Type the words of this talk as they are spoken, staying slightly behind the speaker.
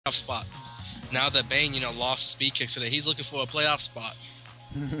spot. Now that Bane, lost speed kicks today, he's looking for a playoff spot.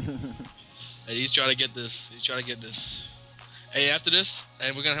 And he's trying to get this. He's trying to get this. Hey, after this,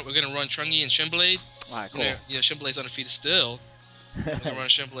 and we're gonna run Trungy and Shinblade. All right, cool. Shinblade's undefeated still. We're gonna run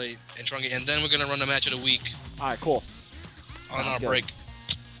Shinblade and Trungy, and then we're gonna run the match of the week. All right, cool. On our break.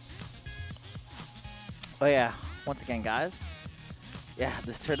 Oh yeah, once again, guys. Yeah,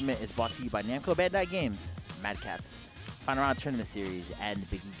 this tournament is brought to you by Namco Bandai Games, Madcatz, Final Round Tournament Series, and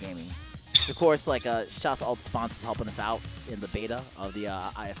Big E Gaming. Of course, shouts to all the sponsors helping us out in the beta of the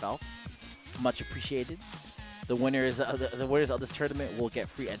IFL. Much appreciated. The winners of this tournament will get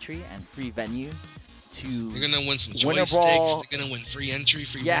free entry and free venue to. You're gonna win some joysticks. They're gonna win free entry,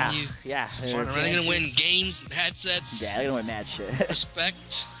 free venue. Yeah. They're gonna win games, headsets. Yeah, they're gonna win mad shit.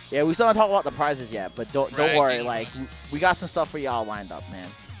 Respect. Yeah, we still don't talk about the prizes yet, but don't worry. We got some stuff for y'all lined up, man.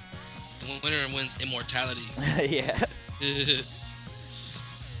 The winner wins immortality. Yeah. He's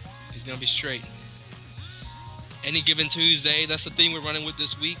gonna be straight. Any given Tuesday, that's the thing we're running with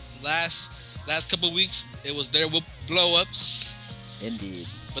this week. Last couple weeks, it was there with blow-ups. Indeed.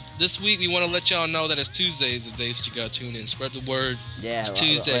 But this week, we want to let y'all know that it's Tuesdays. The days that you gotta tune in, spread the word. Yeah, it's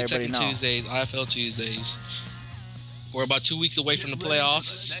Tuesday, Tekken Tuesdays, IFL Tuesdays. We're about 2 weeks away from the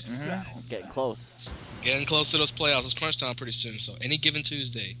playoffs. Getting close. Getting close to those playoffs. It's crunch time pretty soon. So any given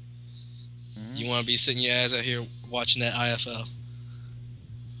Tuesday, you want to be sitting your ass out here watching that IFL.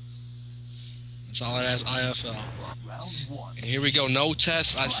 That's all it has, IFL. And here we go. No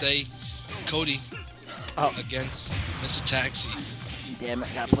test, I say. Kodee against Mr. Taxi. Damn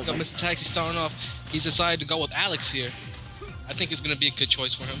it. Got Mr. Taxi starting off. He's decided to go with Alex here. I think it's going to be a good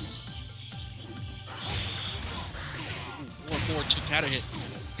choice for him. 4-4-2 counter hit.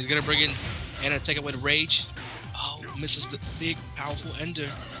 He's going to bring in Anna to take it with Rage. Oh, misses the big, powerful ender.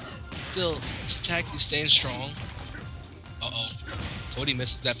 Still, Mr. Taxi staying strong. Uh-oh. Kodee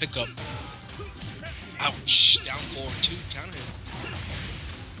misses that pickup. Ouch. Down 4-2 counter hit.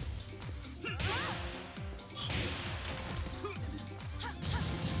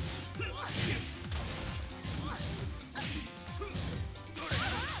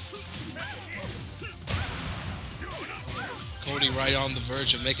 Kodee right on the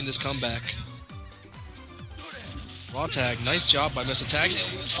verge of making this comeback. Raw tag, nice job by Mr. Taxi.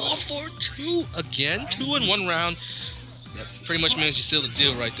 4-4-2 again, 2 in 1 round. That pretty much means you seal the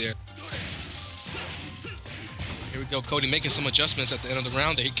deal right there. Here we go, Kodee making some adjustments at the end of the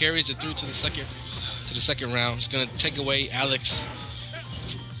round. He carries it through to the second round. He's gonna take away Alex.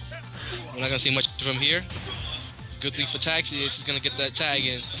 We're not gonna see much of him here. Good thing for Taxi is he's gonna get that tag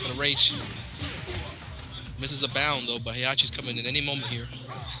in for the race. Misses a bound though, but Heihachi's coming in any moment here.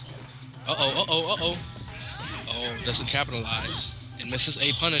 Oh, doesn't capitalize. And misses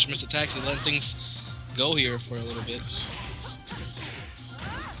a punish. Mr. Taxi letting things go here for a little bit.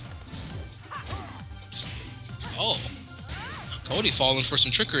 Oh, Kodee falling for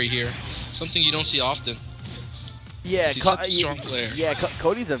some trickery here. Something you don't see often. Yeah, he's such a strong player. Yeah,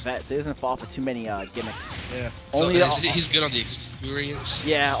 Codee's a vet, so he doesn't fall for too many gimmicks. Yeah, only he's good on the experience.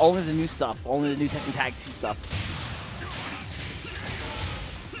 Yeah, only the new stuff, only the new Tekken Tag 2 stuff.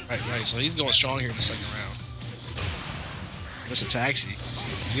 Right. So he's going strong here in the second round. Mr. Taxi.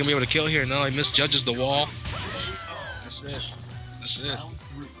 He's gonna be able to kill here. No, he misjudges the wall. That's it.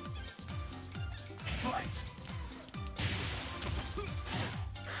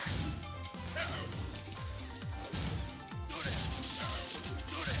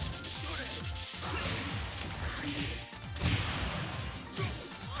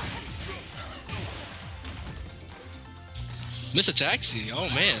 Mr. Taxi, oh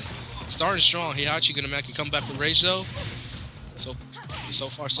man, starting strong. Heihachi gonna make a comeback with Rage though. So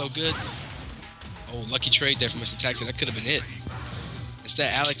far so good. Oh, lucky trade there for Mr. Taxi. That could have been it.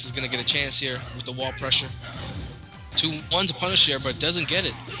 Instead, Alex is gonna get a chance here with the wall pressure. 2-1 to punish here, but doesn't get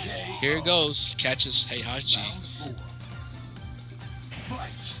it. Here it goes. Catches Heihachi.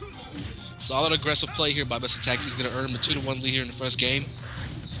 Solid aggressive play here by Mr. Taxi. He's gonna earn him a 2-1 lead here in the first game.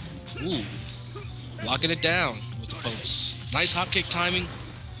 Ooh, locking it down with the posts. Nice hop kick timing,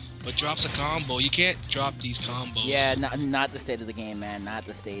 but drops a combo. You can't drop these combos. Yeah, not the state of the game, man. Not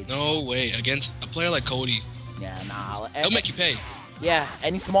the stage. No way. Against a player like Kodee. Yeah, nah. He'll make you pay. Yeah,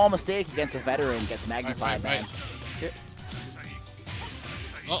 any small mistake against a veteran gets magnified, man.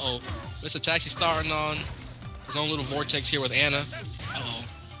 Uh-oh. Mr. Taxi starting on his own little vortex here with Anna. Uh-oh.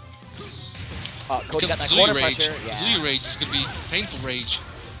 Kodee got that Kazuya corner rage. pressure. Yeah. Kazuya rage is going to be painful rage.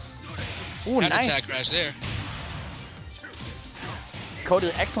 Ooh, nice. Tag crash there.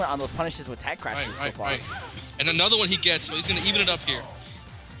 Kodee excellent on those punishes with tag crashes so far. And another one he gets, so he's going to even it up here.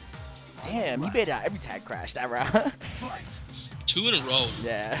 Damn, he baited out every tag crash that round. 2 in a row.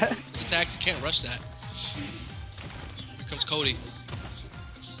 Yeah. It's a taxi, can't rush that. Here comes Kodee.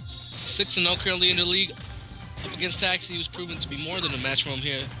 6-0 currently in the league. Up against Taxi, was proven to be more than a match for him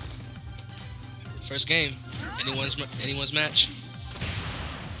here. First game, anyone's match.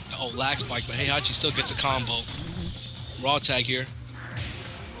 Oh, lag spike, but Heihachi still gets a combo. Raw tag here.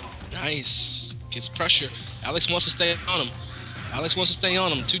 Nice. Gets pressure. Alex wants to stay on him. Alex wants to stay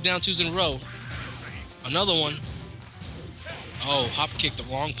on him. 2 down, 2s in a row. Another one. Oh, hop kick, the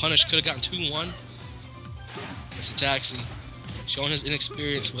wrong punish. Could have gotten 2-1. It's a Taxi. Showing his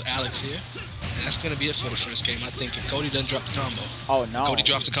inexperience with Alex here. And that's going to be it for the first game, I think, if Kodee doesn't drop the combo. Oh, no. Kodee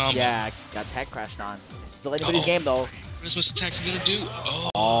drops the combo. Yeah, got tag crashed on. Still anybody's game, though. What is Mr. Taxi going to do?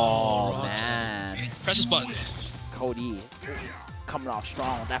 Oh man. Presses buttons. Kodee coming off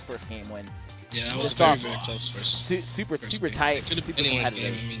strong with that first game win. Yeah, that was a very, very close first. Super game. tight. Could have been anyone's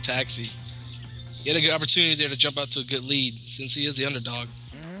game. I mean, Taxi. He had a good opportunity there to jump out to a good lead since he is the underdog.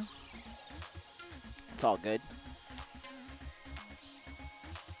 It's all good.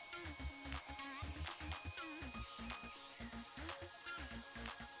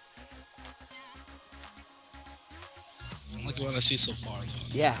 I like what I see so far, though.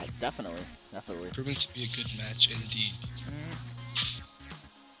 Yeah, definitely. Proving to be a good match indeed.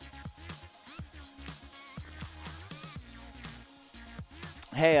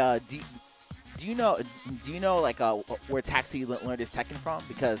 Hey, do you know like where Taxi learned his Tekken from?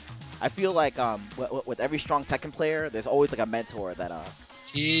 Because I feel like with every strong Tekken player, there's always like a mentor that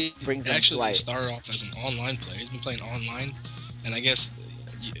he brings him to actually life. started off as an online player. He's been playing online, and I guess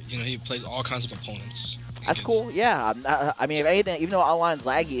you know he plays all kinds of opponents. That's cool. Yeah. I mean, if anything, even though online's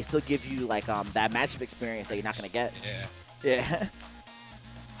laggy, it still gives you like that matchup experience that you're not gonna get. Yeah. Yeah.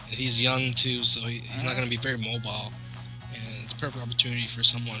 And he's young too, so he's not gonna be very mobile. And it's a perfect opportunity for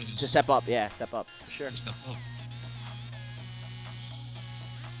someone who's to step up. Yeah, step up for sure. to step up.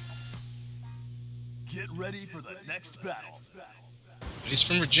 Get ready for the next battle. He's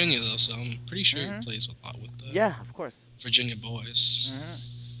from Virginia though, so I'm pretty sure he plays a lot with the Yeah, of course. Virginia boys.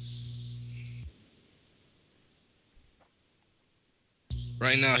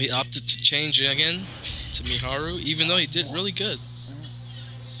 Right now, he opted to change it again to Miharu, even though he did really good.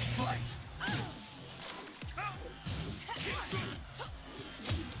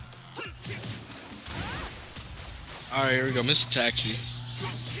 Alright, here we go, Mr. Taxi.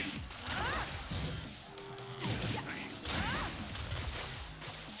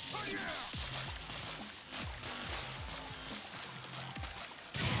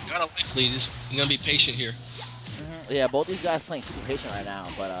 Got a life lead. He's gonna be patient here. Yeah, both these guys playing super patient right now,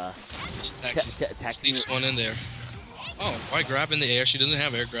 but Taxi sneaks one in there. Oh, why grab in the air? She doesn't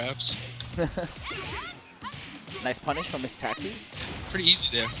have air grabs. Nice punish from Miss Taxi. Pretty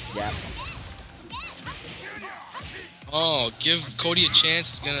easy there. Yeah. Oh, give Kodee a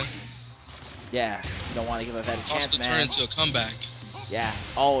chance. He's gonna. Yeah, you don't want to give a better chance, Also man. turn into a comeback. Yeah.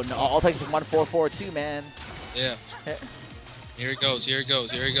 Oh no, all takes 1-4-4-2, man. Yeah. Here he goes. Here he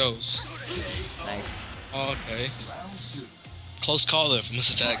goes. Here he goes. Nice. Oh, okay. Close call there from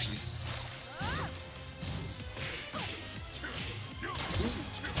Mr. Taxi.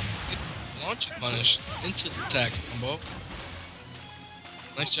 Gets the launching punish into the attack combo.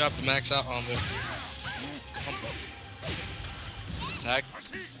 Nice job to max out on the combo. Attack.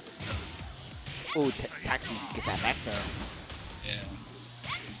 Ooh, Taxi gets that back turn. Yeah.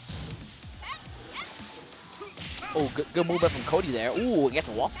 Oh, good movement from Kodee there. Ooh, it gets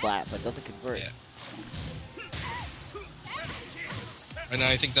a wall splat, but doesn't convert. Yeah. Right now,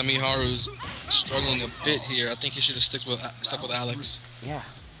 I think that Miharu's struggling a bit here. I think he should have stuck with Alex. Yeah.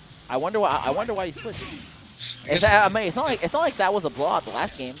 I wonder why you switched. I mean, it's not like that was a blowout the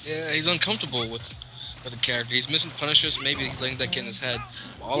last game. Yeah, he's uncomfortable with the character. He's missing punishes. Maybe he's letting that get in his head.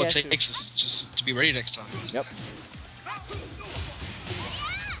 All it takes is just to be ready next time. Yep.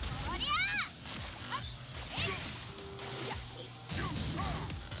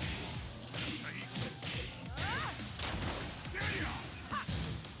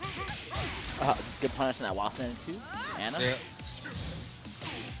 Good punish in that wall standing too. Anna. Yeah.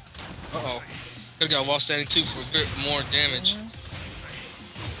 Uh-oh. Could've got wall standing too for a bit more damage.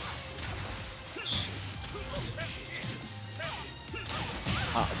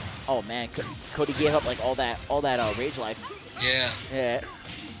 Oh man, Kodee gave up like all that rage life. Yeah. Yeah.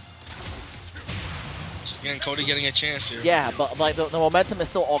 Again, Kodee getting a chance here. Yeah, but like the momentum is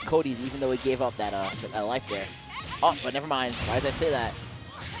still all Kodee's, even though he gave up that life there. Oh, but never mind. Why did I say that?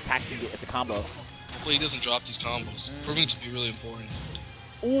 Taxi, it's a combo. Hopefully he doesn't drop these combos. Proving to be really important.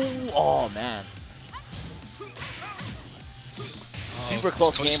 Ooh, oh man. Super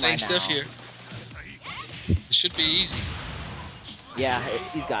close game right now. Stiff here. It should be easy. Yeah,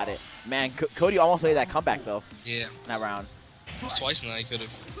 he's got it. Man, Kodee almost made that comeback though. Yeah. In that round. It's twice now. He could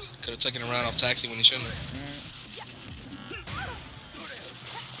have taken a round off Taxi when he shouldn't have.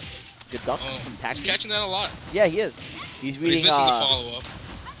 Good duck from Taxi. He's catching that a lot. Yeah, he is. He's reading. He's missing the follow up.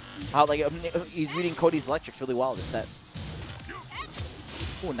 How he's reading Codee's electrics really well this set.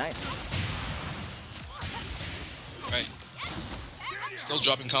 Oh, nice. Right. Still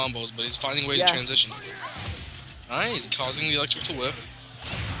dropping combos, but he's finding a way to transition. Alright, he's causing the electric to whip.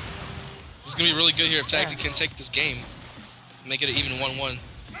 This is going to be really good here if Taxi can take this game. Make it an even 1-1.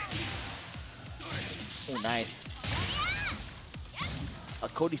 Oh, nice.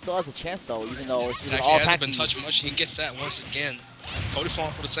 Kodee still has a chance, though, even though it's Taxi all hasn't Taxi. been touched much. He gets that once again. Kodee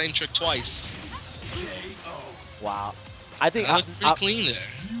falling for the same trick twice. Wow. I think pretty clean there.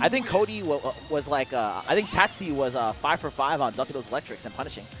 I think Kodee was like I think Taxi was 5 for 5 on ducking those electrics and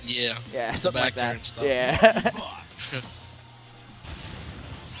punishing. Yeah. Yeah, something like that. Stuff. Yeah.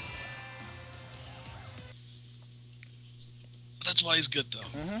 That's why he's good though.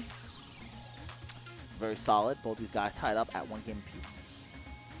 Very solid. Both these guys tied up at 1 game apiece.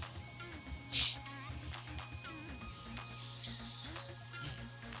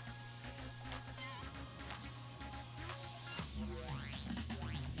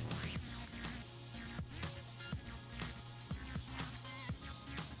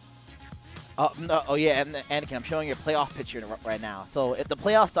 No, oh yeah, and Anakin, I'm showing you a playoff picture right now. So if the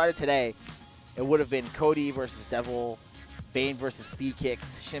playoff started today, it would have been Kodee versus Devil, Bane versus Speed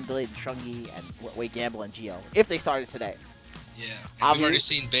Kicks, Shinblade and Trungy, and Wade Gamble and Geo. If they started today. Yeah, and we've already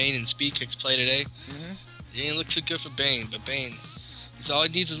seen Bane and Speed Kicks play today. He didn't look too good for Bane, but Bane, all he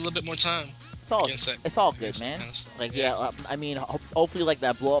needs is a little bit more time. It's all good, man. Kind of stuff. Like I mean, hopefully like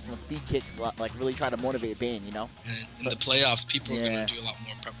that blow up from Speed Kicks like really try to motivate Bane, you know. And in the playoffs, people are going to do a lot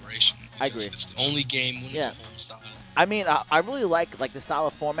more preparation. I agree. It's the only game winning the whole style. I mean, I really like the style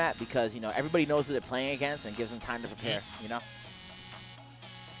of format because everybody knows who they're playing against and gives them time to prepare. You know.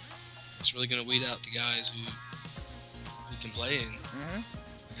 It's really going to weed out the guys who can play and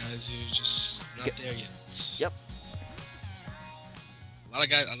the guys who are just not there yet. Yep. A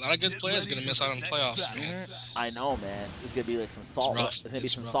lot of good players are gonna miss out on the playoffs, man. I know, man. There's gonna be like some salt. There's gonna be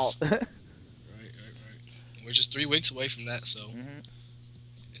some salt. Right. We're just 3 weeks away from that, so.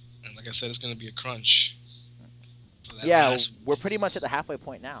 And like I said, it's gonna be a crunch. For that we're pretty much at the halfway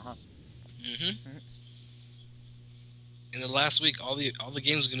point now, huh? In the last week, all the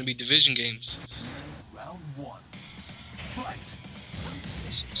games are gonna be division games. Round 1. Fight.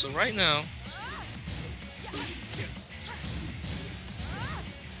 So right now.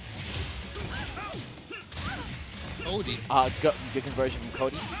 Kodee. Good conversion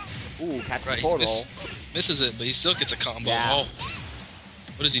from Kodee. Ooh, catches the forward roll. Misses it, but he still gets a combo. Yeah. Oh,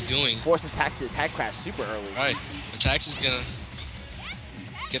 what is he doing? Forces Taxi to tag crash super early. Right. The Taxi's gonna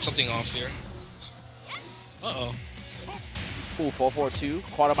get something off here. Uh-oh. Ooh, 4-4-2.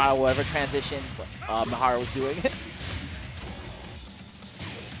 Quarter mile, whatever transition Mihara was doing.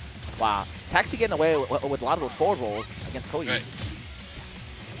 Wow. Taxi getting away with a lot of those forward rolls against Kodee. Right.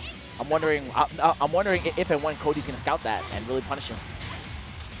 I'm wondering if and when Codee's gonna scout that and really punish him.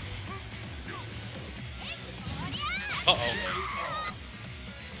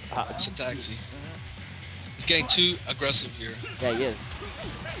 It's a Taxi. He's getting too aggressive here. Yeah, he is.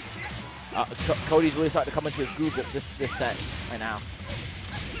 Codee's really starting to come into his groove this set right now.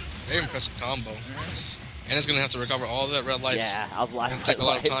 Very impressive combo. And it's gonna have to recover all of that red light. Yeah, I was laughing. It's gonna take a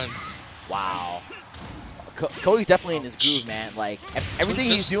lot of time. Wow. Codee's definitely in his groove, man. Like everything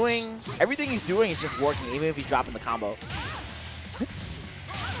he's doing is just working, even if he's dropping the combo.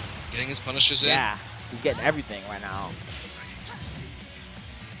 Getting his punishers in. Yeah, he's getting everything right now.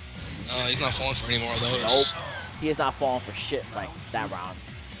 He's not falling for any more of those. Nope. He is not falling for shit like that round.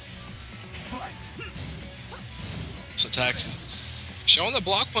 It's a Taxi. Showing that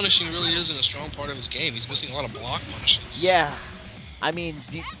block punishing really isn't a strong part of his game. He's missing a lot of block punishes. Yeah. I mean,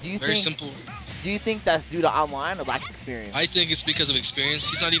 do you Very think... simple. Do you think that's due to online or lack of experience? I think it's because of experience.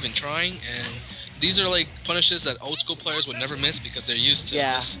 He's not even trying, and these are like punishes that old school players would never miss because they're used to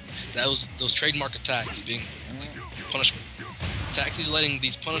those trademark attacks being like, punishment. Taxi's letting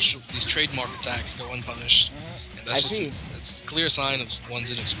these trademark attacks go unpunished, and that's a clear sign of one's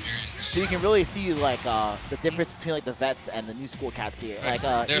inexperience. So you can really see like the difference between like the vets and the new school cats here. Right.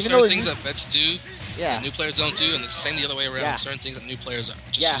 Like there are certain things that vets do, that new players don't do, and it's the same the other way around. Certain things that new players are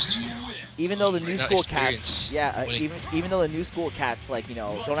just used to. Even though the new school cats, winning. even though the new school cats like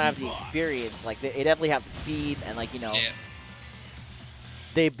don't have the experience, like they definitely have the speed and like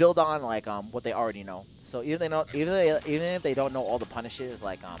they build on like what they already know. So even if they don't know all the punishes,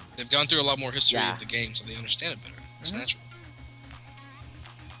 like they've gone through a lot more history of the game, so they understand it better. It's natural.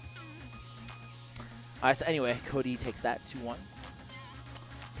 Alright, so anyway, Kodee takes that 2-1.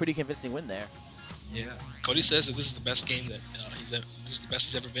 Pretty convincing win there. Yeah. Kodee says that this is the best game that this is the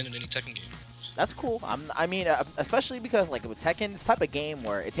best he's ever been in any Tekken game. That's cool. I mean, especially because like with Tekken, it's the type of game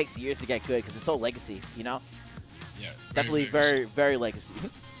where it takes years to get good because it's so legacy, you know? Yeah. Definitely very legacy.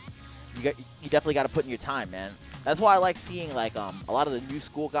 you definitely got to put in your time, man. That's why I like seeing like a lot of the new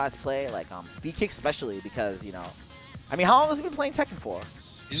school guys play, like Speed Kick especially, because you know, I mean, how long has he been playing Tekken for?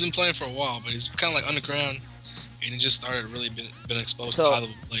 He's been playing for a while, but he's kind of like underground, and he just started really been exposed to high level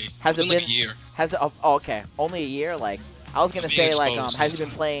play. Has it been like a year? Has it? Oh, okay, only a year. Like I was gonna say, like has he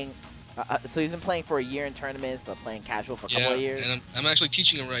been playing? So he's been playing for a year in tournaments, but playing casual for a couple of years. And I'm actually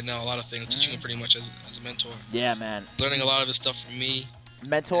teaching him right now a lot of things. I'm teaching him pretty much as a mentor. Yeah, man. Learning a lot of his stuff from me.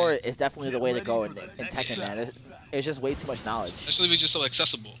 Mentor is definitely the way to go in Tekken, man. It's just way too much knowledge. Especially if it's just so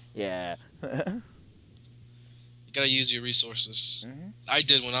accessible. Yeah. You gotta use your resources. I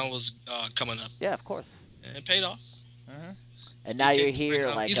did when I was coming up. Yeah, of course. And it paid off. And now you're here,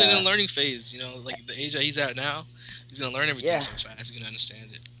 like he's in the learning phase. You know, like the age that he's at now, he's gonna learn everything so fast. He's gonna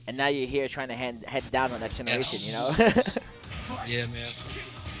understand it. And now you're here trying to head down the next generation. You know. Yeah, man.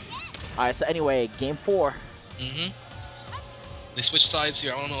 All right. So anyway, game 4. They switch sides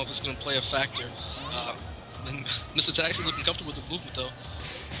here. I don't know if this is gonna play a factor. And Mr. Taxi looking comfortable with the movement though,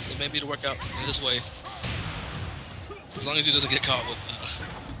 so maybe it'll work out in his way. As long as he doesn't get caught with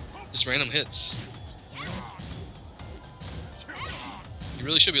just random hits. He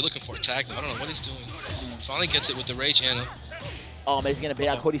really should be looking for a tag though. I don't know what he's doing. Finally gets it with the Rage Anna. Oh, man, he's gonna bait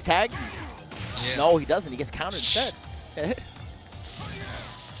out Codee's tag? Yeah. No, he doesn't. He gets countered instead.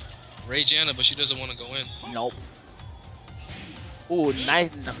 Rage Anna, but she doesn't want to go in. Nope. Ooh,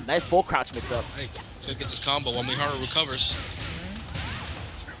 nice full crouch mix up. Hey, he's gonna get this combo while Miharu recovers.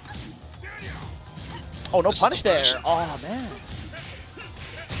 Oh, no punish there. Oh, man.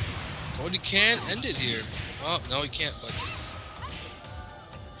 Kodee can end it here. Oh, no, he can't, but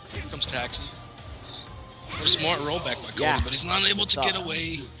here comes Taxi. A smart rollback by Kodee, but he's not able to get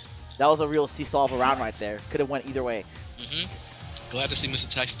away. That was a real seesaw of a round right there. Could have went either way. Glad to see Mr.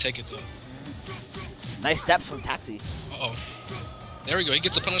 Taxi take it, though. Nice steps from Taxi. Uh-oh. There we go. He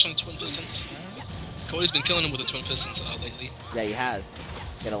gets a punish on the Twin Pistons. Kodee's been killing him with the Twin Pistons lately. Yeah, he has.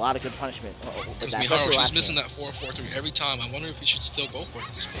 Get a lot of good punishment. Because Miharu, she's missing that 4-4-3 every time. I wonder if he should still go for it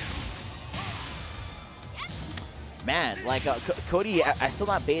at this point. Man, like Kodee, I still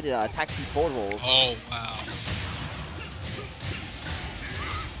not baited Taxi's forward rolls. Oh, wow.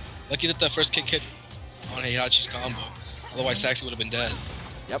 Lucky that that first kick hit on Heihachi's combo. Otherwise, Taxi would have been dead.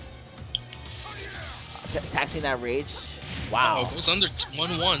 Yep. Taxiing that rage. Wow. Oh, goes under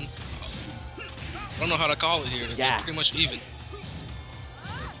 1-1. I don't know how to call it here. They're pretty much even.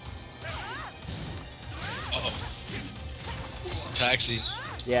 Uh-oh. Taxi.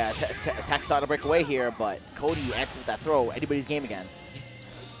 Yeah, Taxi started to break away here, but Kodee answered with that throw. Anybody's game again.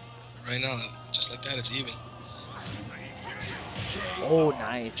 Right now, just like that, it's even. Oh,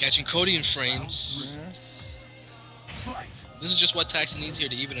 nice. Catching Kodee in frames. This is just what Taxi needs here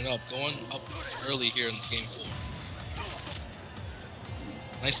to even it up. Going up early here in game 4.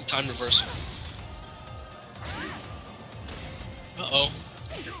 Nicely timed reversal. Uh-oh.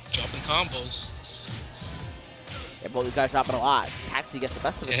 Dropping combos. Yeah, both these guys dropping a lot. Taxi gets the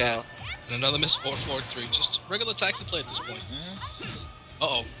best of it, though. And another miss 4-4-3. Just regular Taxi play at this point.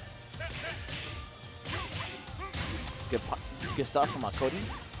 Uh-oh. Good stuff from Kodee.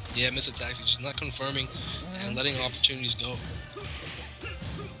 Yeah, Mr. Taxi just not confirming and letting opportunities go.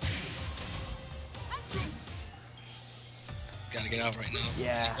 Gotta get out right now.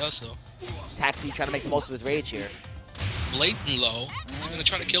 Yeah. He does so. Taxi trying to make the most of his rage here. Blatant low. He's gonna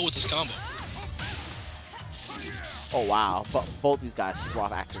try to kill with this combo. Oh wow, but both these guys super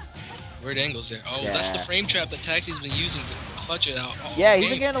off axis. Weird angles there. Oh, that's the frame trap that Taxi's been using to clutch it out. Yeah, he's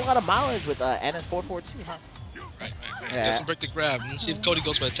been getting a lot of mileage with NS 442, huh? Right. Yeah. Doesn't break the grab. Let's see if Kodee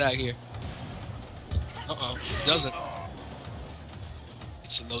goes for the tag here. Uh-oh, doesn't.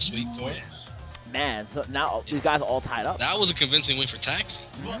 It's a low sweep for it. Man, so now these guys are all tied up. That was a convincing win for Taxi.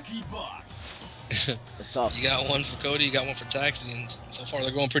 Lucky boss. You got one for Kodee, you got one for Taxi, and so far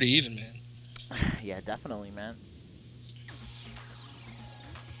they're going pretty even, man. Yeah, definitely, man.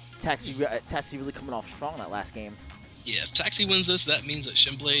 Taxi really coming off strong that last game. Yeah, if Taxi wins this, that means that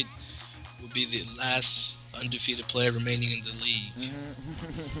Shinblade will be the last undefeated player remaining in the league.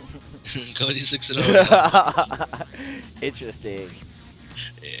 Kodee 6-0. Interesting.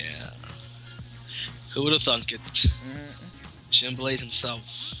 Yeah. Who would have thunk it? Shinblade himself.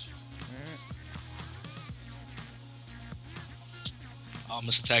 Oh,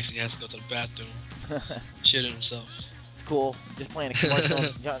 Mr. Taxi has to go to the bathroom. Shit himself. It's cool. Just playing a commercial.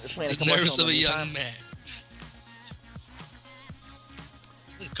 Just playing a commercial. Nervous of a young man.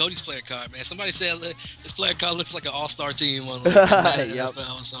 Cody's player card, man. Somebody said his player card looks like an all-star team on like, Madden Yep.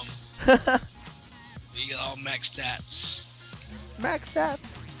 NFL or something. We got all max stats. Max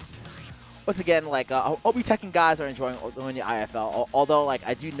stats. Once again, like, I hope you Tekken guys are enjoying the IFL. Although, like,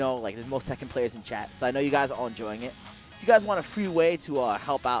 I do know, like, there's most Tekken players in chat, so I know you guys are all enjoying it. If you guys want a free way to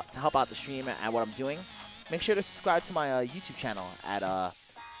help out the stream and what I'm doing, make sure to subscribe to my YouTube channel at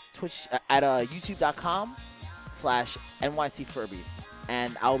youtube.com/NYCFurby,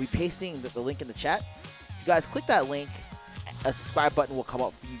 and I will be pasting the link in the chat. If you guys click that link, a subscribe button will come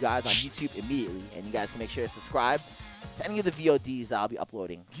up for you guys on YouTube immediately, and you guys can make sure to subscribe to any of the VODs that I'll be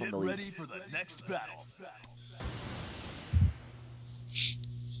uploading from the league. Get ready for the next battle.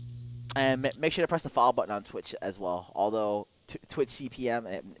 And make sure to press the follow button on Twitch as well. Although Twitch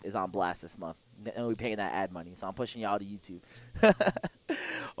CPM is on blast this month, and we're paying that ad money, so I'm pushing y'all to YouTube.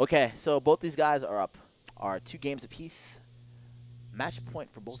 Okay, so both these guys are up. Are 2 games apiece. Match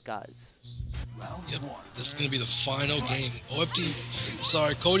point for both guys. Yep, this is going to be the final game. OFD,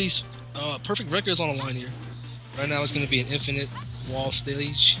 sorry, Cody's perfect record is on the line here. Right now it's going to be an infinite wall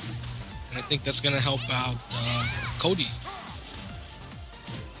stage, and I think that's going to help out Kodee.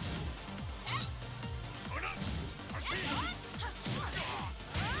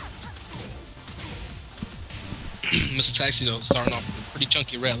 Mr. Taxi, though, starting off with a pretty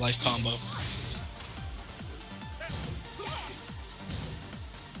chunky red life combo.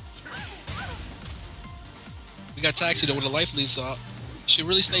 We got Taxi, though, with a life lead, so should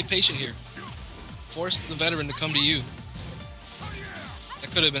really stay patient here. Force the veteran to come to you.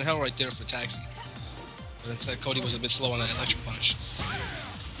 That could have been hell right there for Taxi. But instead, Kodee was a bit slow on that electric punch.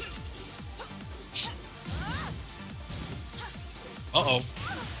 Uh-oh.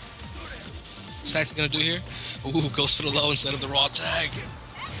 What's Taxi gonna do here? Ooh, goes for the low instead of the raw tag.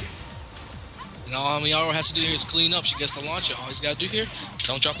 And all Miyaro has to do here is clean up. She gets the launcher. All he's gotta do here,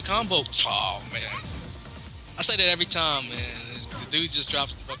 don't drop the combo. Oh, man. I say that every time, man. The dude just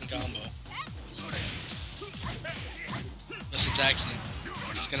drops the fucking combo. Mr. Taxi.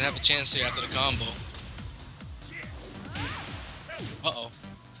 He's gonna have a chance here after the combo. Uh-oh.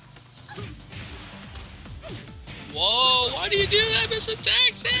 Whoa, why do you do that, Mr.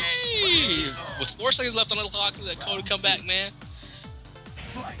 Taxi? With 4 seconds left on the clock, let Kodee come back, man.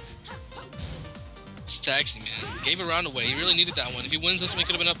 Mr. Taxi, man. Gave it round away. He really needed that one. If he wins this one, he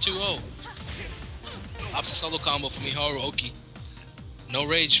could have been up 2-0. Opposite solo combo from Miharu Oki. No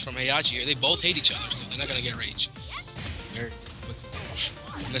rage from Heihachi here. They both hate each other, so they're not going to get rage.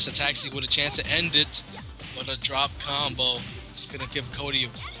 Mr. Taxi with a chance to end it, but a drop combo. It's going to give Kodee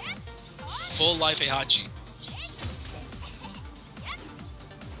a full life Heihachi.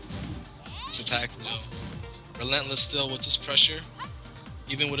 Mr. Taxi, though. Relentless still with this pressure,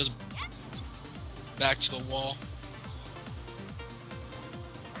 even with his back to the wall.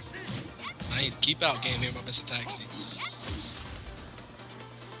 Nice keep out game here by Mr. Taxi.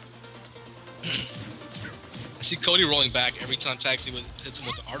 I see Kodee rolling back every time Taxi hits him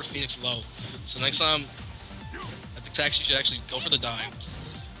with the Art of Phoenix low. So next time, I think Taxi should actually go for the dive. It's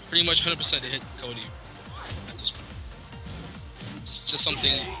pretty much 100% to hit Kodee at this point. Just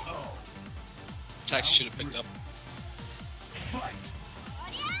something Taxi should have picked up.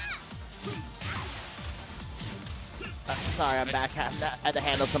 Sorry, I'm back. I had to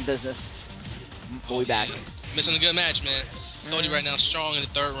handle some business. We'll be back. Yeah. Missing a good match, man. Kodee right now strong in the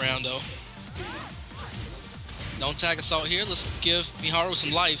 3rd round, though. Don't tag assault here. Let's give Miharu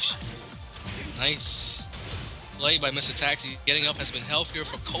some life. Nice play by Mr. Taxi. Getting up has been healthier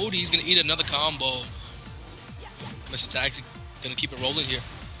for Kodee. He's going to eat another combo. Mr. Taxi going to keep it rolling here.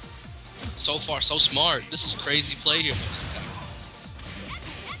 So far, so smart. This is a crazy play here by Mr. Taxi.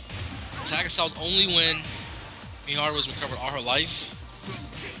 Tag assault's only when Miharu has recovered all her life.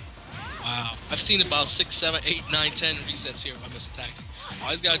 Wow. I've seen about 6, 7, 8, 9, 10 resets here by Mr. Taxi. All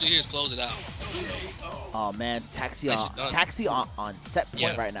he's got to do here is close it out. Oh man, Taxi on set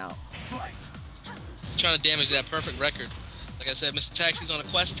point right now. He's trying to damage that perfect record. Like I said, Mr. Taxi's on a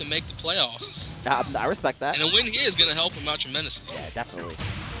quest to make the playoffs. I respect that. And a win here is going to help him out tremendously. Yeah, definitely.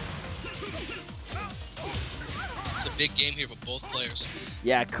 It's a big game here for both players.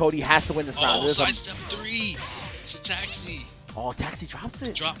 Yeah, Kodee has to win this round. Oh, sidestep 3. Mr. Taxi. Oh, Taxi drops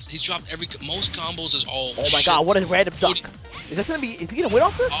it. He's dropped most combos is all. Oh my god, what a random duck. Is this gonna be? Is he gonna win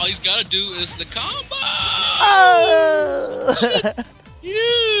off this? All he's gotta do is the combo. Oh!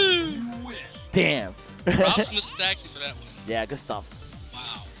 Yeah. Damn. Props to Mr. Taxi for that one. Yeah, good stuff.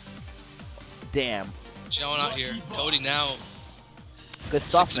 Wow. Damn. Showing out here. Kodee now. Good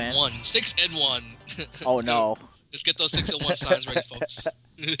stuff, 6 man. and 1. 6 and 1. Oh no. Let's get those 6 and 1 signs ready, folks.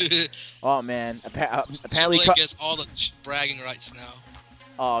 Oh man. Apparently Shinblade gets all the bragging rights now.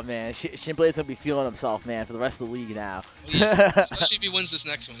 Oh man, Shinblade's gonna be feeling himself, man, for the rest of the league now. Oh, yeah. Especially if he wins this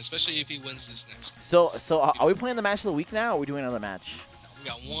next one. Especially if he wins this next one. So are we playing the match of the week now, or are we doing another match? We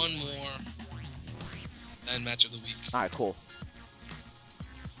got one more. And match of the week. All right, cool.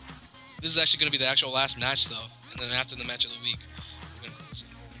 This is actually gonna be the actual last match, though. And then after the match of the week, we're gonna close it.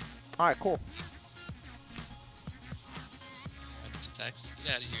 All right, cool. Attacks.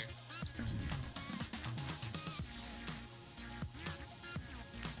 Get out of here.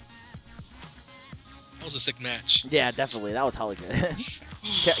 That was a sick match. Yeah, definitely. That was hella good.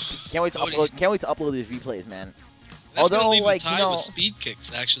 can't wait to upload. Can't wait to upload these replays, man. That's gonna leave like, a tie you know, with speed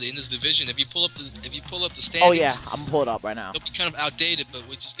kicks actually in this division. If you pull up the standings. Oh yeah, I'm gonna pull it up right now. It'll be kind of outdated, but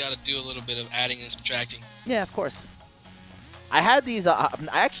we just gotta do a little bit of adding and subtracting. Yeah, of course. I had these. I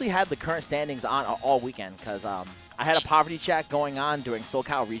actually had the current standings on all weekend because I had a poverty chat going on during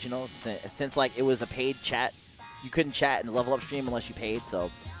SoCal Regionals since like it was a paid chat. You couldn't chat in the level up stream unless you paid,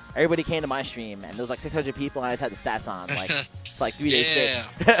 so everybody came to my stream and there was like 600 people and I just had the stats on like for like 3 days straight.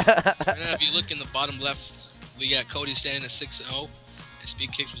 Right now, if you look in the bottom left, we got Kodee standing at 6-0. And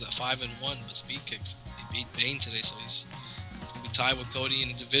Speed Kicks was at 5-1, but Speed Kicks he beat Bane today, so he's gonna be tied with Kodee in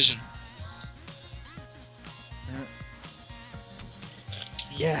the division.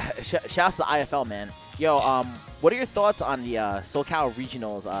 Yeah, shouts to the IFL, man. Yo, what are your thoughts on the SoCal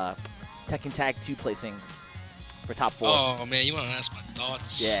Regionals Tekken Tag 2 placings for top 4? Oh man, you want to ask my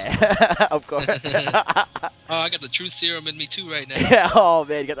thoughts? Yeah, of course. Oh, I got the truth serum in me too right now. Yeah, oh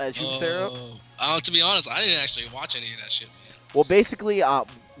man, you got that truth serum? To be honest, I didn't actually watch any of that shit, man. Well, basically,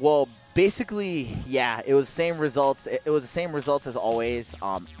 yeah, it was the same results. It was the same results as always.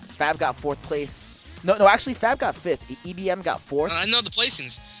 Fab got 4th place. No, actually, Fab got 5th. EBM got 4th. I know the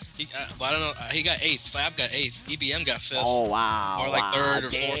placings. But I don't know. He got 8th. Fab got 8th. EBM got 5th. Oh wow. Or like 3rd or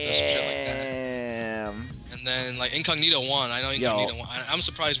 4th or some shit like that. Damn. And then like Incognito won. I know Incognito won. I'm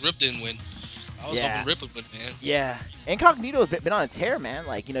surprised Rip didn't win. I was hoping Rip would win, man. Yeah. Incognito's been on a tear, man.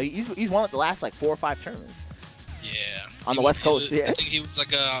 Like, you know, he's won like the last like 4 or 5 tournaments. Yeah. On the West Coast, yeah. I think he was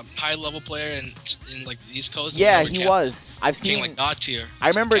like a high-level player in like the East Coast. Yeah, he was. I've seen like God tier. I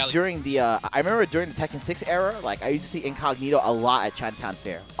remember during the Tekken 6 era, like I used to see Incognito a lot at Chinatown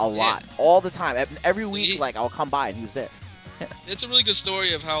Fair, a lot, all the time. Every week, like I'll come by and he was there. It's a really good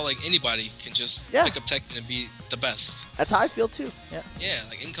story of how like anybody can just pick up Tekken and be the best. That's how I feel too. Yeah. Yeah,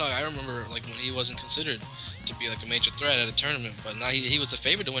 like Incog, I remember like when he wasn't considered to be like a major threat at a tournament, but now he was the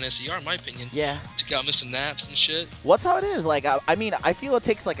favorite to win SCR in my opinion. Yeah. Took out Mr. Naps and shit. What's how it is? Like I mean, I feel it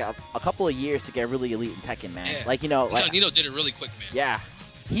takes like a couple of years to get really elite in Tekken, man. Yeah. Like, you know, like Incognito did it really quick, man. Yeah.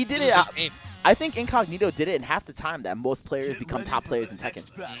 He did it. I think Incognito did it in half the time that most players become top players in Tekken,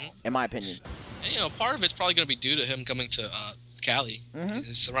 in my opinion. And, you know, part of it's probably going to be due to him coming to Cali.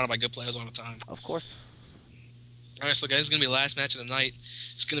 He's surrounded by good players all the time. Of course. All right, so guys, this is going to be the last match of the night.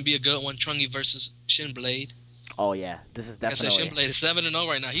 It's going to be a good one, Trungy versus Shinblade. Oh, yeah. This is definitely... Like I said, Shinblade is 7-0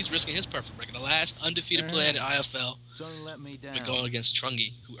 right now. He's risking his perfect record. The last undefeated player in the IFL. Don't let me down. We're going against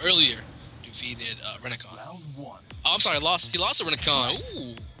Trungy, who earlier defeated Renekon. Round 1. Oh, I'm sorry, he lost to Renekon.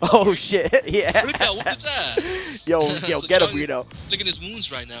 Ooh. Oh, shit. Yeah. Renekon, what is that? Yo, So get him, Trungy, Rito. Look at his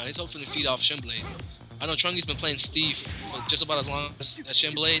wounds right now. He's hoping to feed off Shinblade. I know Trungy's been playing Steve for just about as long as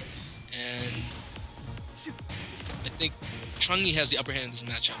Shinblade, and I think Trungy has the upper hand in this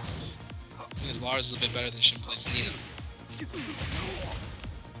matchup. Because Lars is a bit better than Shinblade's Nina.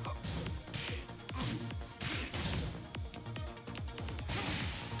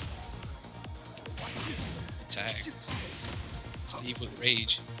 Tag. Steve with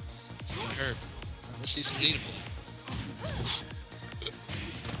rage. It's gonna hurt. Let's see some Nina play.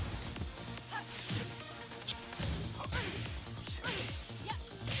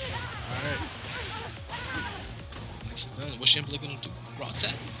 Alright. Next is done. What's Shinblade gonna do? Raw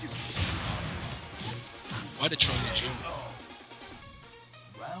attack. Why did Trungy jump?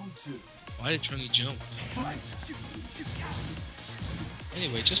 Round 2. Why did Trungy jump? Fight.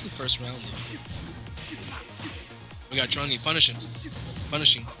 Anyway, just the first round though. We got Trungy punishing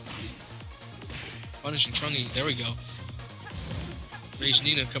Trungy. There we go. Rage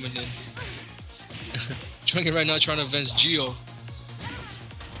Nina coming in. Trungy right now trying to avenge Geo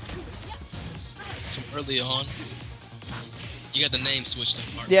from early on. You got the name switched up,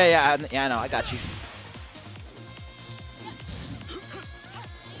 Mark. Yeah, I know. I got you.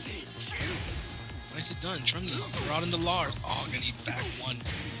 Nicely done, Trungy. Brought into Lars. Oh, gonna eat back one.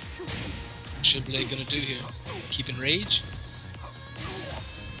 What's Shinblade gonna do here? Keeping rage?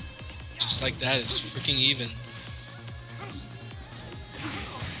 Just like that, it's freaking even.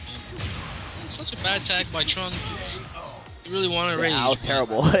 It's such a bad tag by Trung. You really wanted rage. Yeah, that was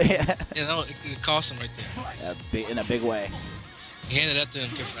terrible. Yeah, it cost him right there. Yeah, in a big way. He handed that to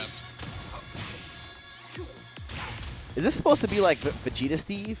him. Gift wrapped. Is this supposed to be like Vegeta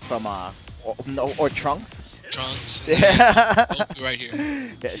Steve from or Trunks? Trunks. Yeah. Goku right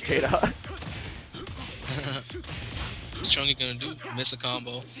here. Yeah, straight up. What's Trungy gonna do? Miss a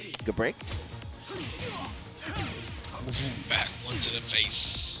combo. Good break. Back one to the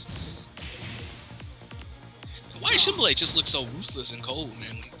face. Why Shinblade just looks so ruthless and cold,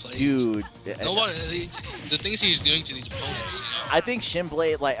 man, when he plays? Dude. Nobody, the things he's doing to these opponents, you know? I think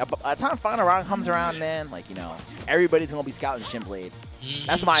Shinblade, like, by the time final round comes around, man, like, you know, everybody's going to be scouting Shinblade.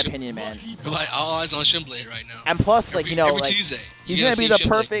 That's my opinion, man. All eyes on Shinblade right now. And plus, like, you know, every like, Tuesday, he's going to be the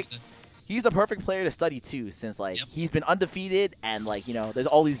perfect... He's the perfect player to study too, since like he's been undefeated and like you know, there's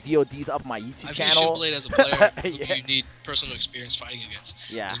all these VODs up on my YouTube channel. I view Shinblade as a player who you need personal experience fighting against.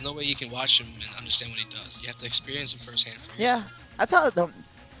 Yeah. There's no way you can watch him and understand what he does. You have to experience him firsthand. Yeah, that's how.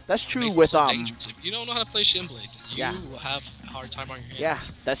 That's true with so dangerous. If you don't know how to play Shinblade, you will have a hard time on your hands. Yeah,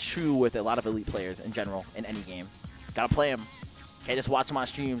 that's true with a lot of elite players in general in any game. Gotta play him. Can't just watch him on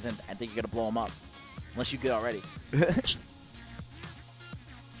streams and think you're gonna blow him up, unless you're good already.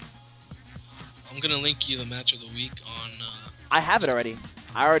 I'm gonna link you the match of the week on. I have it already.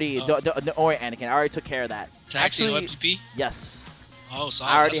 I already. Don't worry, Anakin. I already took care of that. Taxi FTP? Yes. Oh, so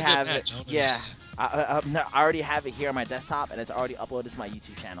I already have it. Yeah. I already have it here on my desktop, and it's already uploaded to my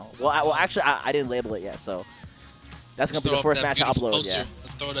YouTube channel. Well, actually, I didn't label it yet, so that's gonna be the first match I upload. Poster. Yeah.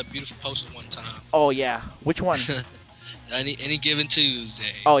 Let's throw that beautiful poster one time. Oh yeah. Which one? any given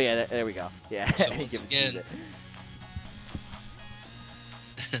Tuesday. Oh yeah. There we go. Yeah. So once again.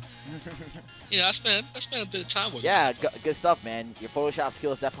 You know, I spent a bit of time with good stuff, man. Your Photoshop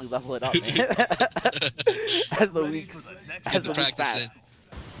skills definitely level it up, man. as the weeks pass.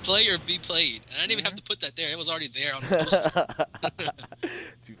 Play or be played. And I didn't even have to put that there. It was already there on the poster.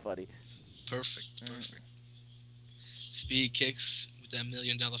 Too funny. Perfect. Speed kicks with that $1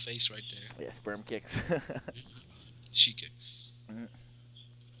 million face right there. Yeah, sperm kicks. She kicks.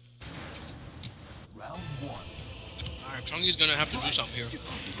 Round one. Alright, Trungy's gonna have to do something here.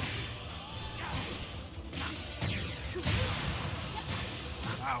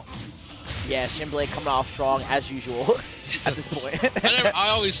 Wow. Yeah, Shinblade coming off strong as usual at this point. I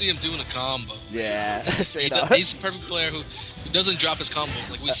always see him doing a combo. Yeah, straight up. He's a perfect player who doesn't drop his combos.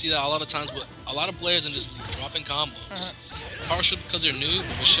 Like we see that a lot of times with a lot of players in this league dropping combos. Partially because they're new,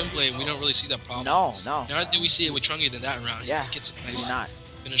 but with Shinblade, we don't really see that problem. No. Now do we see it with Trungy in that round? Yeah, he gets a nice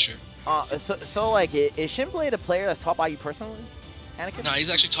finisher. So like, is Shinblade a player that's taught by you personally, Anakin? No, he's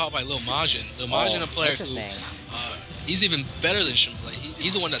actually taught by Lil Majin. Lil Majin, a player who he's even better than Shinblade.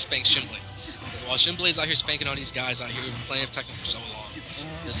 He's the one that spanks Shinblade. While Shinblade's out here spanking all these guys out here who've been playing Tekken for so long,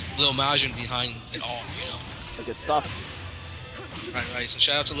 there's Lil Majin behind it all, you know. So good stuff. Right. So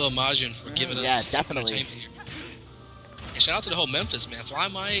shout out to Lil Majin for giving us definitely entertainment here. And shout out to the whole Memphis, man. Fly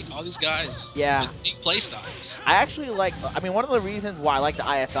Mike, all these guys with unique play styles. I actually like, one of the reasons why I like the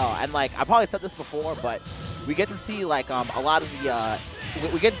IFL, and like, I probably said this before, but we get to see like a lot of the,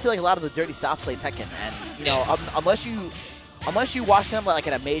 we get to see like a lot of the Dirty South play Tekken, and you know, unless you watch them like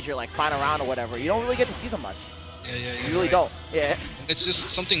in a major like final round or whatever, you don't really get to see them much. Yeah. You really don't. Yeah. It's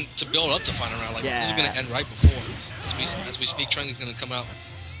just something to build up to final round. Like this is gonna end right before. As we speak, Trungy's gonna come out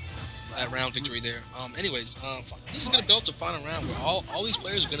that round victory there. Anyways, this is gonna build to final round where all these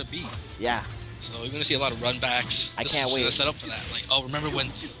players are gonna be. Yeah. So you're gonna see a lot of run backs. I can't wait. To set up for that. Like, oh, remember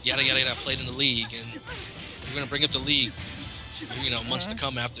when yada played in the league, and we're gonna bring up the league. You know, months to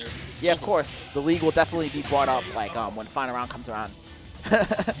come after. Yeah, of course. The league will definitely be brought up like when final round comes around.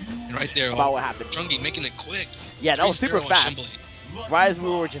 Right there. About what happened. Trungy making it quick. Yeah, that was super fast. Right as we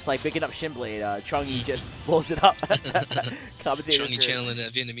were just like picking up Shinblade, Trungy just blows it up. Trungy channeling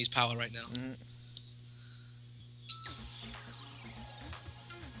that Vietnamese power right now.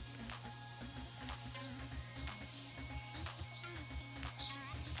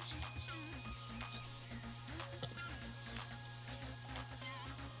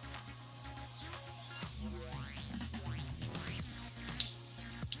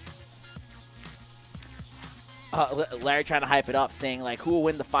 Larry trying to hype it up, saying like, who will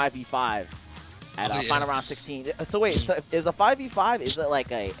win the 5v5 at final round 16? So wait, so is the 5v5, is it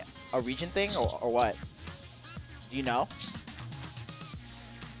like a region thing or what? Do you know?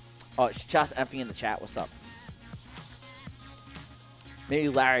 Oh, just Empty in the chat. What's up? Maybe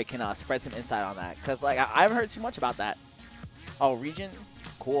Larry can spread some insight on that, because like I haven't heard too much about that. Oh, region?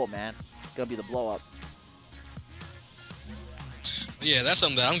 Cool, man. Gonna be the blow up. Yeah, that's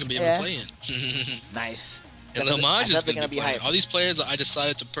something that I'm gonna be able to play in. Nice. And Lil Maj is going to be playing. All these players that I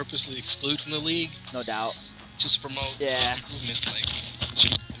decided to purposely exclude from the league. No doubt. Just to promote improvement. Like,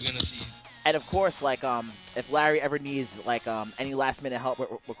 we're going to see And of course, like if Larry ever needs like any last minute help with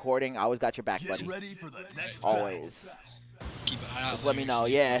recording, I always got your back, buddy. Get ready for the next Always. Keep an eye out. Just let me Larry. know.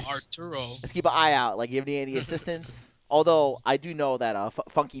 Yes. Arturo. Let's keep an eye out. Like, if you need any assistance. Although I do know that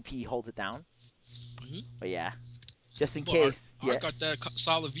Funky P holds it down. But yeah, just in case. I got that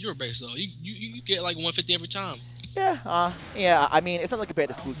solid viewer base though. You get like 150 every time. Yeah. Yeah. I mean, it's not like compared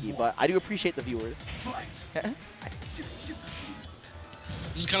to Spooky, but I do appreciate the viewers.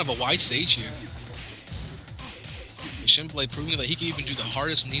 This is kind of a wide stage here. Shinblade proving that he can even do the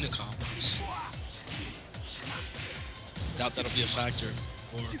hardest Nina combos. Doubt that'll be a factor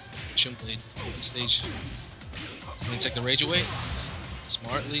for Shinblade on the stage. It's going to take the rage away.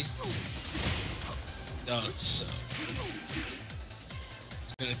 Smartly. Does so.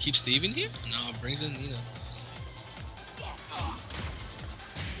 It's going to keep Steve in here? No, it brings in Nina.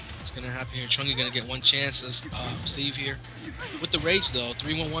 What's going to happen here? Trungy going to get one chance as Steve here. With the rage though,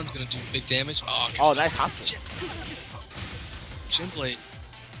 311 is going to do big damage. Oh, nice hop kick. Shinblade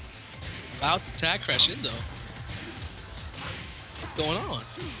about to tag crash in though. What's going on?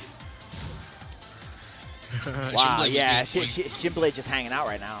 Wow, yeah, Shinblade just hanging out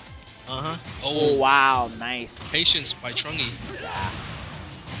right now. Oh, wow, nice. Patience by Trungy. Yeah.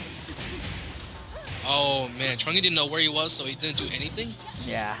 Oh man, Trungy didn't know where he was, so he didn't do anything.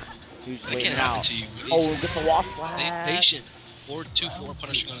 Yeah. He was That waiting can't happen out. to you. Oh, gets a wall splash. Stays patient. 4-2-4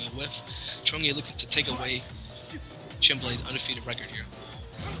 Punisher gonna whiff. Trungy looking to take away Shinblade's undefeated record here.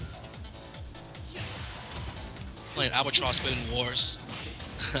 Playing Albatross Spin Wars.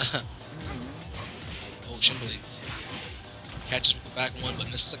 Oh, Shinblade catches with the back one, but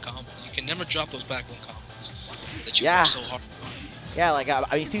misses a combo. You can never drop those back one combos that you work so hard. Yeah, like I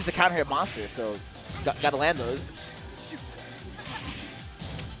mean, Steve's the counter hit monster, so gotta land those.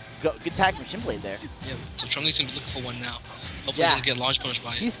 Good tag from Shinblade there. Yeah, so Trungy's gonna be looking for one now. Hopefully he doesn't get launch punished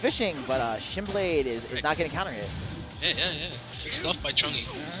by it. He's fishing, but Shinblade is not getting counter hit. Yeah. Good stuff by Trungy.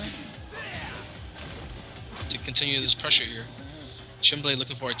 To continue this pressure here. Shinblade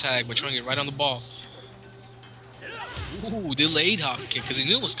looking for a tag, but Trungy right on the ball. Ooh, delayed hop kick because he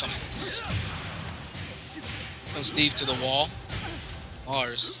knew it was coming. Comes Steve to the wall.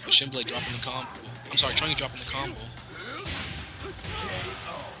 Lars, Shinblade dropping the combo. I'm sorry, Trungy dropping the combo.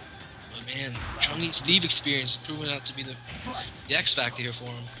 But man, Steve experience is proving out to be the X factor here for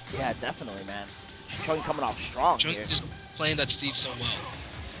him. Yeah, definitely, man. Trungy coming off strong here. Just playing that Steve so well.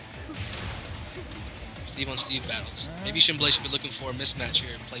 Steve on Steve battles. Maybe Shinblade should be looking for a mismatch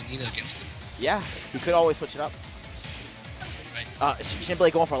here and play Nina against him. Yeah, he could always switch it up. Right.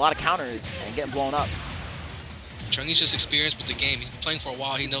 Shinblade going for a lot of counters and getting blown up. Trungy's just experienced with the game. He's been playing for a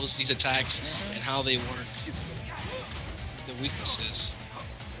while. He knows these attacks and how they work. The weaknesses.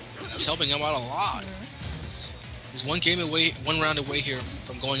 And that's helping him out a lot. He's one round away here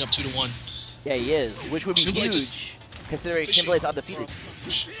from going up 2-1. Yeah, he is, which would be huge, considering Shinblade's undefeated.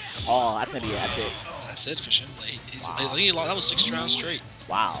 Oh, that's gonna be that's it. That's it for Shinblade. Wow. That was 6 rounds straight.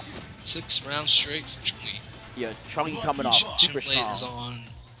 Wow. 6 rounds straight for Trungy. Yeah, Trungy coming off super strong. Shinblade is on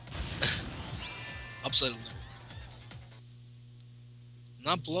upset alert.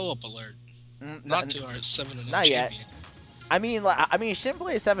 Not blow up alert. Not to our 7-0 champion. Not yet. I mean,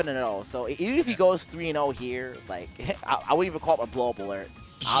 Shinblade is 7-0, so even if he goes 3-0 here, like I wouldn't even call it a blow up alert.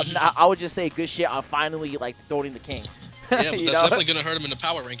 I would just say good shit on finally like throwing the king. Yeah, but that's definitely gonna hurt him in the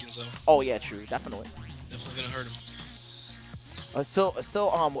power rankings, though. Oh yeah, true, definitely. Definitely gonna hurt him.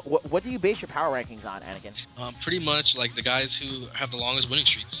 What do you base your power rankings on, Anakin? Pretty much like the guys who have the longest winning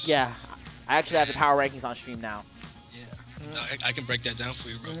streaks. Yeah, I actually have the power rankings on stream now. Yeah, I can break that down for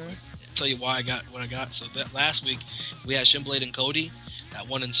you real quick. Tell you why I got what I got. So that last week we had Shinblade and Kodee at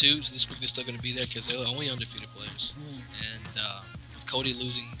 1 and 2. So this week they're still gonna be there because they're the only undefeated players. And with Kodee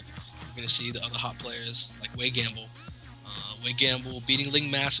losing, we're gonna see the other hot players like Way Gamble. Way Gamble beating Ling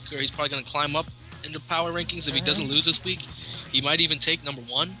Massacre. He's probably gonna climb up in the power rankings if he doesn't lose this week. He might even take number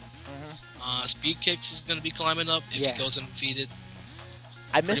 1. Speed Kicks is gonna be climbing up if he goes undefeated.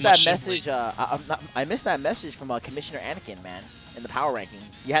 I missed that message. I missed that message from Commissioner Anakin, man, in the power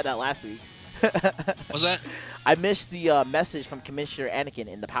rankings. You had that last week. What's that? I missed the message from Commissioner Anakin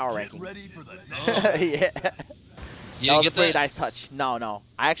in the power rankings. Ready for the Yeah. That was a pretty nice touch. No,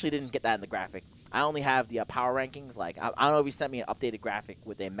 I actually didn't get that in the graphic. I only have the power rankings. Like I don't know if he sent me an updated graphic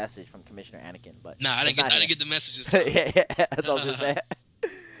with a message from Commissioner Anakin, but nah, I didn't get the messages. Yeah, that's all I was gonna say.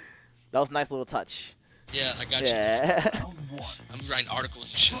 That was a nice little touch. Yeah, I got you. I'm writing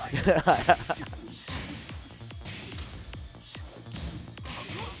articles and shit.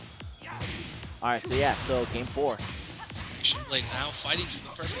 Alright, so game 4. Shinblade now fighting for the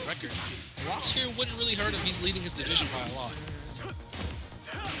perfect record. A loss here wouldn't really hurt him. He's leading his division by a lot.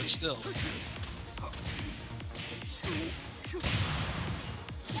 but still.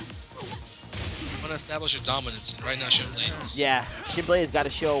 You want to establish your dominance, and right now Shinblade. Yeah, Shinblade's got to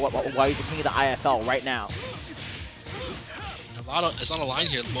show why he's the king of the IFL right now. It's on a line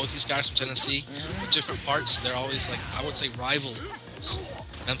here. Both these guys from Tennessee, with different parts. They're always like, I would say, rivals.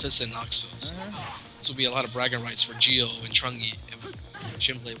 Memphis and Knoxville. So this will be a lot of bragging rights for Gio and Trungy if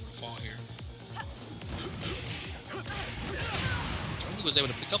Shinblade were to fall here. Trungy was able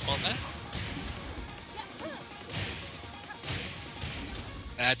to pick up on that.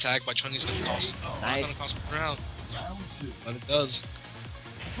 Bad tag by Trungy's gonna cost. Nice. Not gonna cost a round, but it does.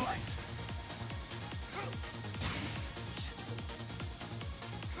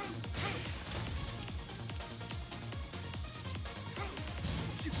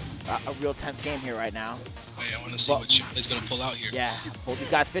 A real tense game here right now. Hey, I want to see what Shinblade's gonna pull out here. Yeah, both these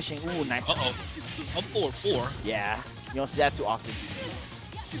guys fishing. Ooh, nice. Uh-oh. Up 4-4. Yeah, you don't see that too often.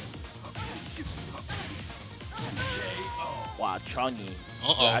 Wow, Trungy.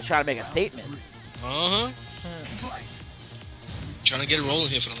 Uh-oh. Trying to make a statement. Uh-huh. Trying to get it rolling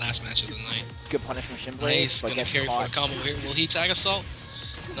here for the last match of the night. Good punish from Shinblade. Nice, gonna carry for a combo here. Will he tag assault?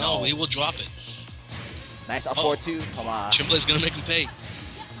 No, he will drop it. Nice up 4-2. Come on. Shinblade's gonna make him pay.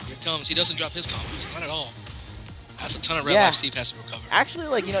 Here it comes. He doesn't drop his combos. Not at all. That's a ton of red life Steve has to recover. Actually,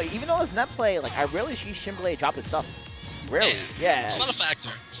 like, you know, even though it's net play, like, I rarely see Shinblade drop his stuff. Really? Yeah. It's not a factor.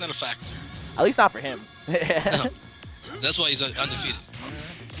 It's not a factor. At least not for him. No. That's why he's undefeated.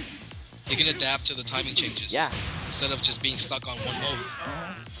 He can adapt to the timing changes. Yeah. Instead of just being stuck on one mode.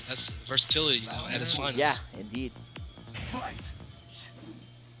 That's versatility, you know, at its finest. Yeah, indeed.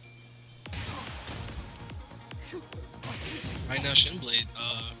 Right now, Shinblade.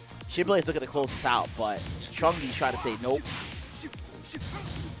 Shinblade's looking to close this out, but Trungy trying to say nope.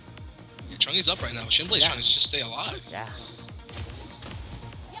 Yeah, Trungy's up right now. Shinblade's trying to just stay alive. Yeah.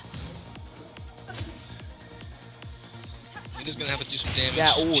 Nigga's gonna have to do some damage.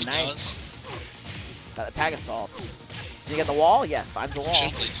 Yeah, ooh, She nice. does. Got a tag assault. Did you get the wall? Yes, finds the wall.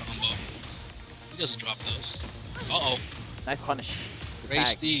 Shinblade combo. He doesn't drop those. Uh-oh. Nice punish. Ray Tag.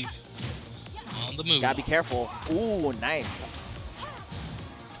 Steve. On the move. Gotta be careful. Ooh, nice.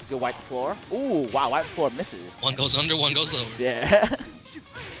 Good wipe the floor. Ooh, wow, wipe the floor misses. One goes under, one goes over. Yeah.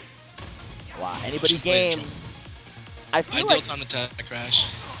 Wow, anybody's game. I feel Ideal like time to tag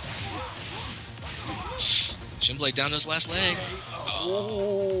crash. Shinblade down to his last leg.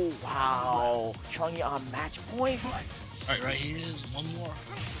 oh, wow. Trungy on match points. Right here is one more.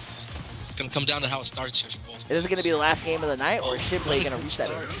 It's gonna come down to how it starts here for both. Is this gonna be the last game of the night, or is Shinblade gonna reset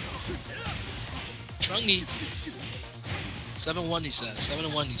it? Trungy. 7-1 he says.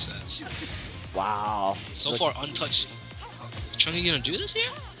 7-1 he says. Wow. So far untouched. Is Trungy gonna do this here?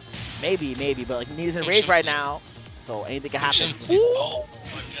 Maybe, but like he's in rage right now, so anything can happen. Oh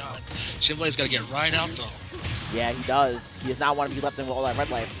my god. Shinblade's gotta get right out though. Yeah, he does. He does not want to be left in with all that red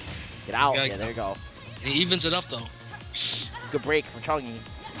life. Get out. Yeah, there you go. And he evens it up though. Good break from Trungy.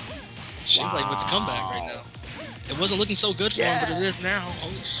 Shinblade with the comeback right now. It wasn't looking so good for him, but it is now.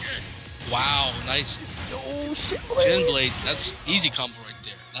 Holy shit. Wow, nice. Oh, Shinblade. Shinblade, that's easy combo right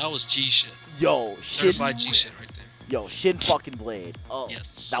there. That was G shit. Yo, Certified G shit right there. Yo, Shin fucking Blade. Oh,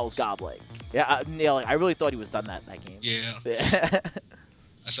 yes. That was godlike. Yeah, I really thought he was done that game. Yeah.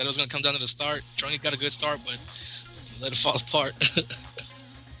 I said it was gonna come down to the start. Trungy got a good start, but let it fall apart.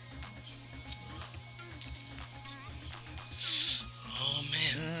 Oh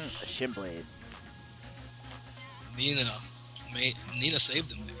man. Shinblade. Nina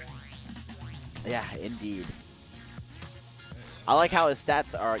saved him there. Yeah, indeed. I like how his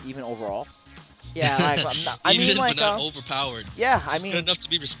stats are even overall. Yeah, like, I mean, like, but not overpowered. Yeah, Just good enough to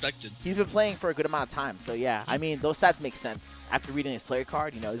be respected. He's been playing for a good amount of time, so yeah. I mean, those stats make sense. After reading his player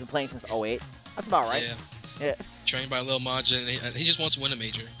card, you know, he's been playing since 08. That's about right. Yeah. Trained by Lil Maja, and he just wants to win a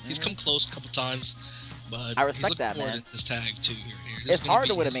major. He's come close a couple times, but I respect he's that, man. This tag too here. It's hard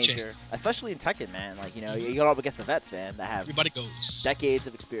to win a major, especially in Tekken, man. Like, you know, you go up against the vets, man, that have everybody goes decades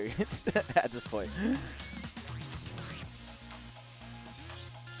of experience at this point.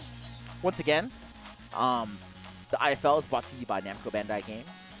 Once again, the IFL is brought to you by Namco Bandai Games,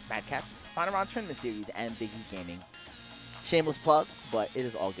 Madcatz, Final Round Tournament Series, and Big E Gaming. Shameless plug, but it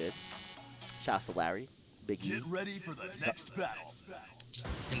is all good. Shouts to Larry, Big E. Get ready for the next battle.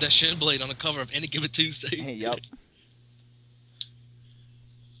 And that Shinblade on the cover of Any Given Tuesday. Yup.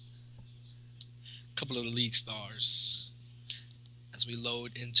 Couple of the league stars as we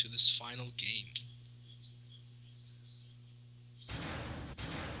load into this final game.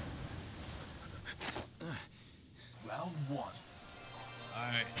 Round one.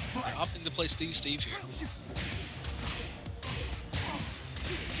 Alright, they're opting to play Steve here.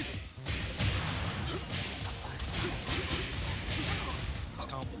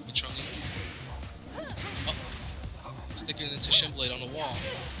 to Shinblade on the wall.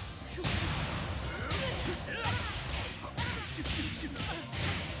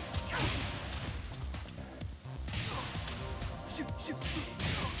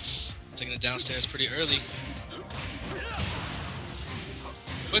 Taking it downstairs pretty early.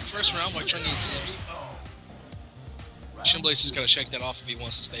 Quick first round by Trungy, it seems. Shinblade's just gotta shake that off if he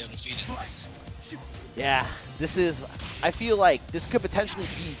wants to stay undefeated. Yeah, this is. I feel like this could potentially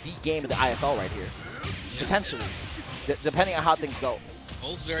be the game of the IFL right here. Yeah. Potentially, depending on how things go.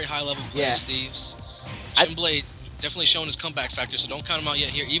 Both very high level players, Yeah. Steves. Shinblade definitely showing his comeback factor, so don't count him out yet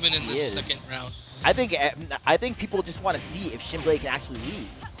here, even in this second round. I think people just want to see if Shinblade can actually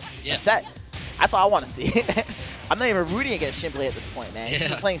lose Yeah. a set. That's all I want to see. I'm not even rooting against Shinblade at this point, man. He's Yeah.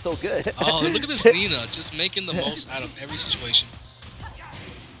 been playing so good. Oh, look at this Nina, just making the most out of every situation.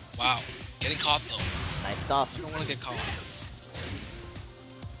 Wow, getting caught though. Nice stuff. I don't want to get caught.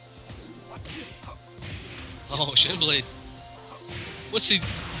 Oh, Shinblade. What's he?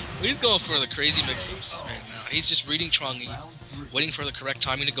 He's going for the crazy mix-ups right now. He's just reading Trungy, waiting for the correct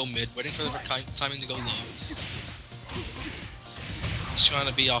timing to go mid, waiting for the correct timing to go low. He's trying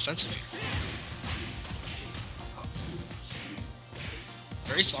to be offensive here.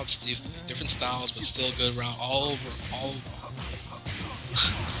 Very solid Steve. Different styles, but still good round. All over.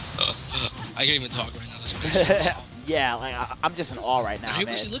 I can't even talk right now. This match is so solid. Yeah, like I'm just in awe right now, And here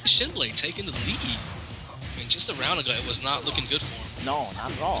man. we see, look at Shinblade taking the lead. I mean, just a round ago, it was not looking good for him. No,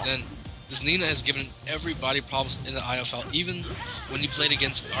 not at all. But then this Nina has given everybody problems in the IFL. Even when he played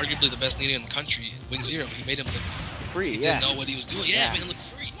against arguably the best Nina in the country, Wing Zero, he made him look Free, he yeah. didn't know what he was doing. Yeah, he made him look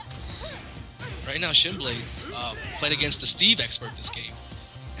free. Right now, Shinblade played against the Steve expert this game.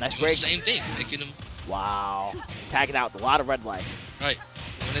 Nice Doing break. the same thing, making him Wow. Tagging out with a lot of red light. right.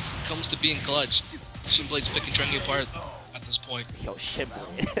 When it comes to being clutch, Shinblade's picking Trungy apart at this point. Yo,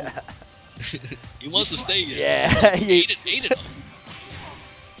 Shinblade. He wants to stay. Yeah. He ate it.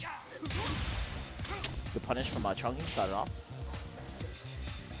 Good punish from Trungy. Started off.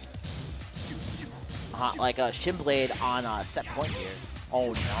 Like Shinblade on set point here.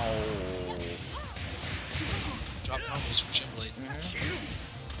 Oh no. Drop combos from Shinblade.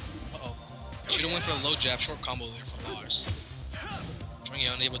 Uh-oh. Should have went for a low jab, short combo there for Lars.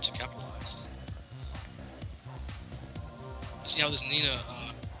 Trungy unable to capitalize. Let's see how this Nina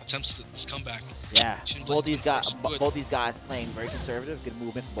attempts this comeback. Yeah. Shinblade's Both these been guys, forced. both these guys playing very conservative. Good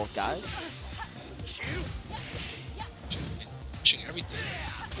movement from both guys. Pushing everything.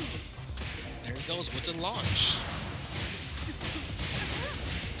 There he goes with the launch.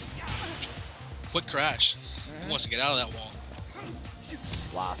 Quick crash. He wants to get out of that wall.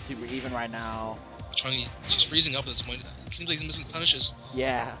 Wow, super even right now. Trungy just freezing up at this point. It seems like he's missing punishes.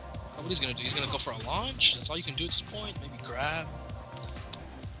 Yeah. What he's gonna do? He's gonna go for a launch. That's all you can do at this point. Maybe grab.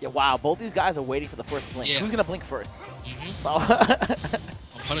 Yeah, wow, both these guys are waiting for the first blink. Yeah. Who's gonna blink first? So I'll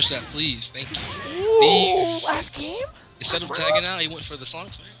punish that, please. Thank you. Ooh, Steve. last game? Instead of tagging out, he went for the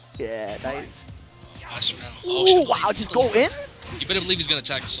Sonic flare. Yeah, nice. Last round. Ooh, Shinblade. wow, just go in? You better believe he's gonna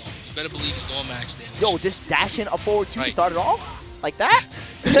attack us all. You better believe he's going max damage. Yo, just dash in up forward two to Right. start it off? Like that?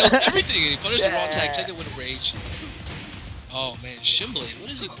 He does everything. And he punishes the raw tag. Yeah. Take it with a rage. Oh man, Shinblade. What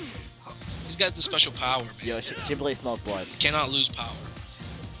is he? He's got the special power, man. Yo, Shinblade smells blood. Cannot lose power.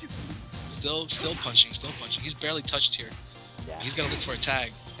 Still punching. He's barely touched here. Yeah. He's gonna look for a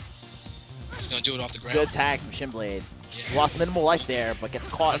tag. He's gonna do it off the ground. Good tag from Shinblade. Yeah. Lost minimal life there, but gets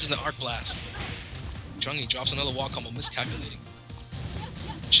caught. Runs in the arc blast. Trungy drops another wall combo, miscalculating.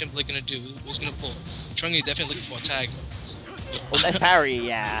 What's Shinblade gonna do? Who's gonna pull? Trungy definitely looking for a tag. Oh, nice parry,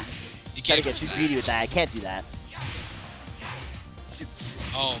 yeah. You Try to can't get do too that. greedy with that. I can't do that.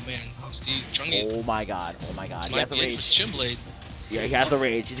 Oh man, Steve Trungy. Oh my god. Oh my god. This He might has the be it for rage. Shinblade. Yeah, he has the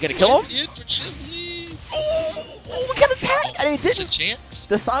rage. He's gonna kill him? It for Shinblade. Oh, look at the tag! Oh, And it there's a didn't. chance.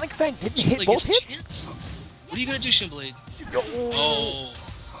 The Sonic Fang didn't hit Shinblade both gets a hits? chance. What are you gonna do, Shinblade? Oh.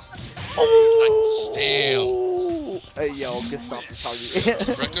 Oh. Damn. Hey, yo, good stuff for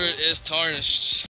Trungy. Record is tarnished.